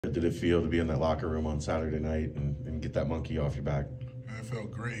Did it feel to be in that locker room on Saturday night and get that monkey off your back? Man, it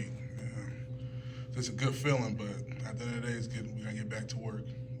felt great. It's a good feeling, but at the end of the day, it's good. We got to get back to work,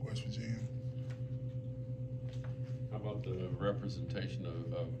 West Virginia. How about the representation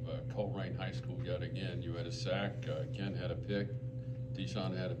of Coleraine High School yet again? You had a sack, Ken had a pick,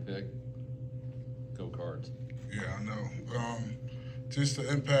 Deshaun had a pick. Go Cards. Yeah, I know. Just the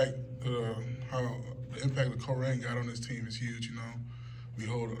impact, how the impact of Coleraine got on this team is huge, you know. We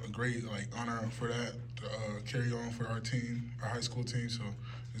hold a great honor for that to carry on for our team, our high school team, so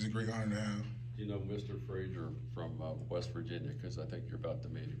it's a great honor to have. You know Mr. Frazier from West Virginia, because I think you're about to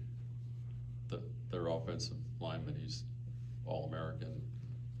meet him. Their offensive lineman, he's All-American,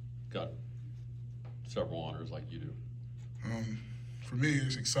 got several honors like you do. For me,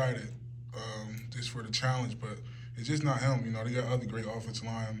 it's excited just for the challenge, but it's just not him. You know, they got other great offensive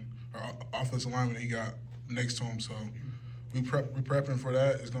linemen he got next to him, so we're prepping for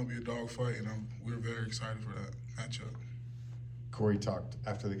that. It's going to be a dogfight, and we're very excited for that matchup. Corey talked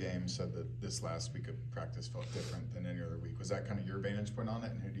after the game, said that this last week of practice felt different than any other week. Was that kind of your vantage point on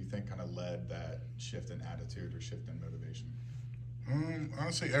it, and who do you think kind of led that shift in attitude or shift in motivation?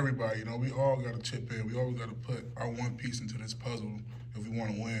 I'd say everybody. You know, we all got to chip in. We all got to put our one piece into this puzzle if we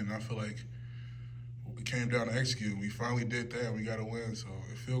want to win. And I feel like it came down to execute. We finally did that. We got to win, so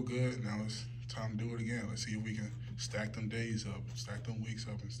it feels good. Now it's time to do it again. Let's see if we can stack them days up, stack them weeks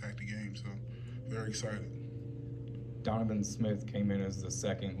up, and stack the game. So very excited. Donovan Smith came in as the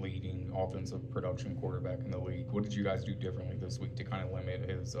second leading offensive production quarterback in the league. What did you guys do differently this week to kind of limit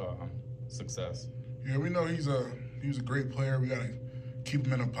his success? Yeah, we know he was a great player. We got to keep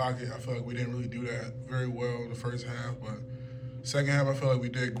him in the pocket. I feel like we didn't really do that very well the first half, but second half I feel like we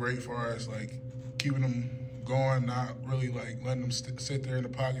did great for us, keeping him going, not really letting him sit there in the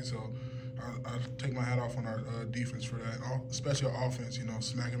pocket. So I take my hat off on our defense for that, especially our offense. You know,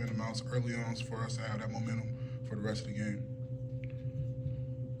 smack him in the mouth early on for us to have that momentum for the rest of the game.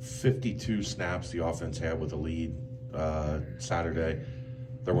 52 snaps the offense had with a lead Saturday.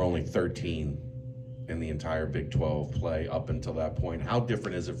 There were only 13 in the entire Big 12 play up until that point. How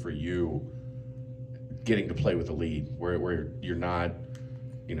different is it for you getting to play with a lead where you're not,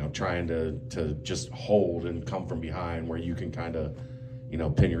 trying to just hold and come from behind, where you can kind of,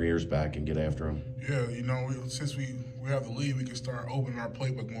 pin your ears back and get after them? Yeah, since we have the lead, we can start opening our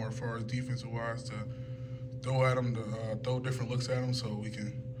playbook more as far as defensive-wise to throw at them, to throw different looks at them so we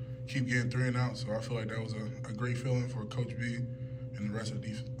can keep getting 3 and out. So I feel like that was a great feeling for Coach B and the rest of the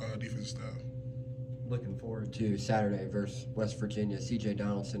defense staff. Looking forward to Saturday versus West Virginia. C.J.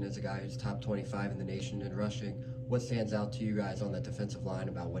 Donaldson is a guy who's top 25 in the nation in rushing. What stands out to you guys on that defensive line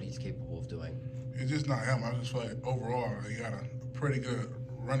about what he's capable of doing? It's just not him. I just feel like overall he got a pretty good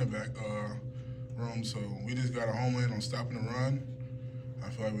running back room, so we just got to home in on stopping the run. I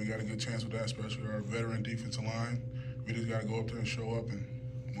feel like we got a good chance with that, especially with our veteran defensive line. We just got to go up there and show up and,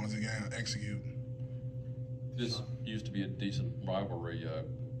 once again, execute. This used to be a decent rivalry.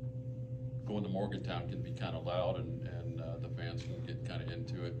 Going to Morgantown can be kind of loud, and the fans can get kind of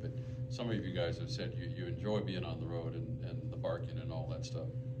into it. But some of you guys have said you enjoy being on the road and the barking and all that stuff.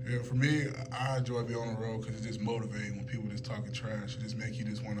 Yeah, for me, I enjoy being on the road because it's just motivating when people just talking trash. It just make you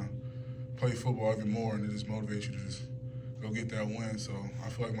just want to play football even more, and it just motivates you to just go get that win. So I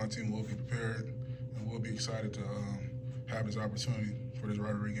feel like my team will be prepared and we'll be excited to have this opportunity for this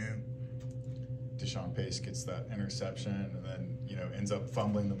rivalry game. Deshaun Pace gets that interception and then, ends up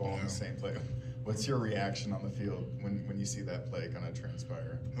fumbling the ball in the same play. What's your reaction on the field when you see that play kind of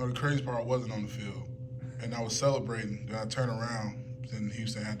transpire? The crazy part, I wasn't on the field, and I was celebrating. Then I turned around, and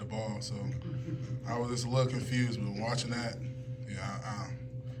Houston had the ball. So I was just a little confused, but watching that,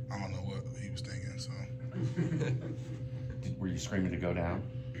 I don't know what he was thinking. So. Were you screaming to go down?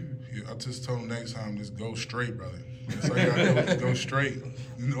 Yeah, I just told him next time, just go straight, brother. That's all you gotta do, go straight.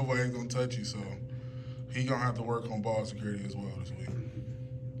 Nobody's gonna touch you, so he gonna have to work on ball security as well this week.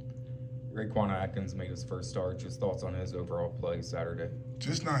 Raquan Atkins made his first start. Just thoughts on his overall play Saturday?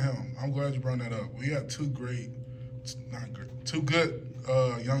 Just not him. I'm glad you brought that up. We got two good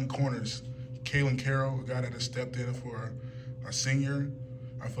young corners. Kalen Carroll, a guy that has stepped in for a senior.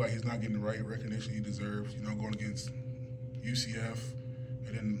 I feel like he's not getting the right recognition he deserves, going against UCF.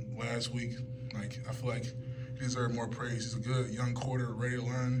 And then last week, I feel like he deserved more praise. He's a good young quarter, ready to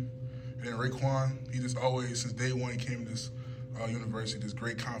learn. And then Raquan, he just always, since day one he came to this university, just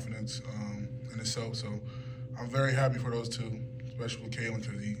great confidence in himself. So I'm very happy for those two, especially with Kalen,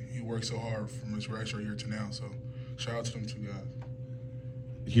 because he worked so hard from his redshirt year to now. So shout out to them two guys.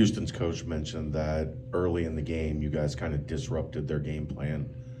 Houston's coach mentioned that early in the game you guys kind of disrupted their game plan.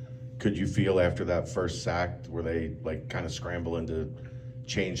 Could you feel after that first sack, were they kind of scrambling to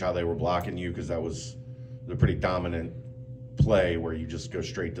change how they were blocking you? Because that was a pretty dominant play where you just go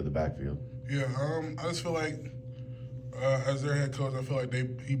straight to the backfield. Yeah, I just feel like as their head coach, I feel like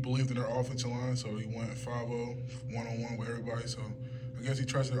he believed in their offensive line, so he went 5-0, one-on-one with everybody. So I guess he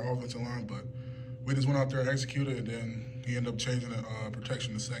trusted their offensive line, but we just went out there and executed, and then he ended up changing the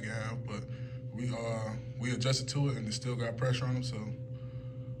protection in the second half. But we adjusted to it, and they still got pressure on them.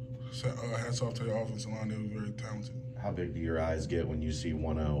 So hats off to the offensive line; they were very talented. How big do your eyes get when you see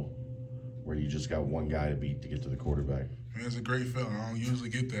 1-0, where you just got one guy to beat to get to the quarterback? Man, it's a great feeling. I don't usually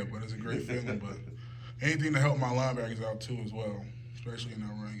get that, but it's a great feeling. But anything to help my linebackers out too as well, especially in that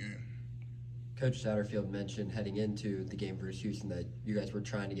run game. Coach Satterfield mentioned heading into the game versus Houston that you guys were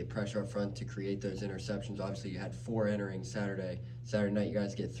trying to get pressure up front to create those interceptions. Obviously, you had 4 entering Saturday. Saturday night, you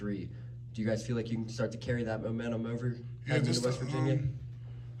guys get 3. Do you guys feel like you can start to carry that momentum over heading into West Virginia?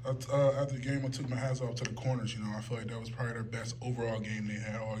 After the game, I took my hats off to the corners. You know, I feel like that was probably their best overall game they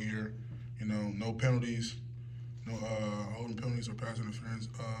had all year. You know, no penalties, no holding penalties or pass interference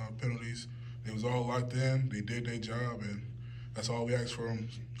penalties. They was all locked in. They did their job, and that's all we asked for them.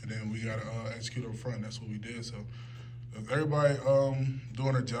 And then we got to execute up front. That's what we did. So if everybody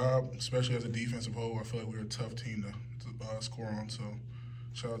doing their job, especially as a defensive whole, I feel like we're a tough team to score on. So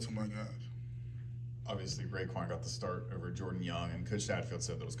shout out to my guys. Obviously, Raekwon got the start over Jordan Young, and Coach Satterfield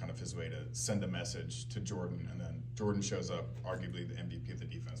said that was kind of his way to send a message to Jordan, and then Jordan shows up, arguably the MVP of the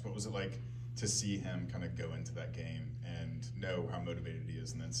defense. What was it like to see him kind of go into that game and know how motivated he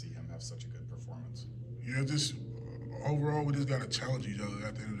is, and then see him have such a good performance? Yeah, just overall, we just got to challenge each other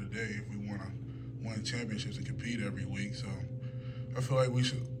at the end of the day if we want to win championships and compete every week. So I feel like we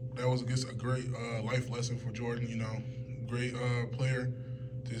should. That was just a great life lesson for Jordan. You know, great player.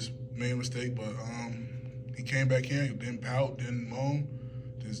 Just made a mistake, but he came back in, didn't pout, didn't moan,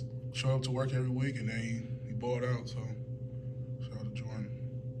 just show up to work every week, and then he balled out. So shout out to Jordan.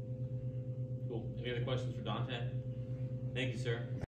 Cool. Any other questions for Dontay? Thank you, sir.